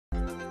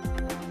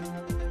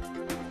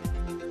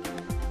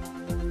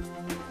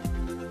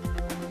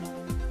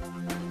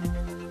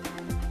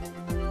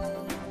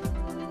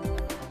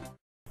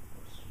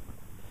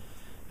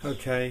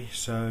Okay,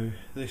 so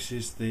this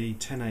is the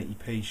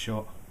 1080p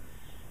shot.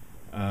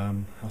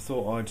 I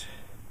thought I'd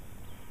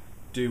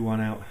do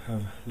one out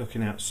of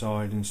looking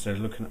outside instead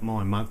of looking at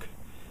my mug.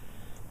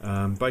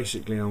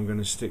 Basically I'm going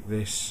to stick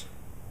this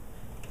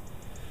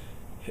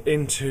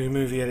into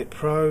Movie Edit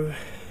Pro,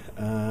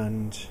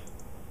 and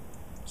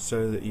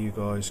so that you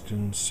guys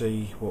can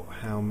see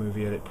how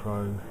Movie Edit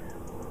Pro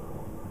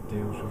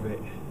deals with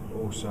it,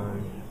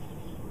 also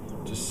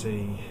to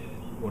see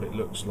what it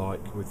looks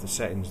like with the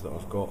settings that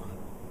I've got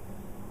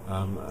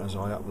as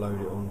I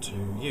upload it onto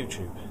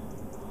YouTube,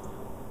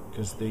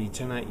 because the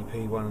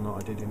 1080p one that I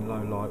did in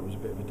low light was a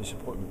bit of a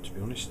disappointment, to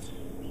be honest.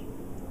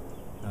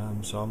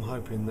 So I'm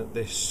hoping that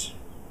this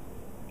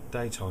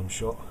daytime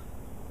shot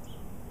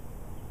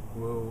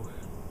will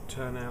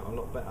turn out a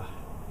lot better.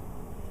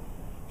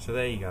 So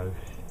there you go,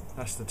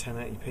 that's the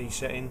 1080p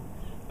setting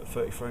at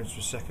 30 frames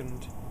per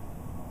second,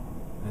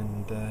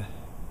 and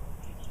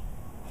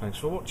thanks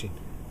for watching.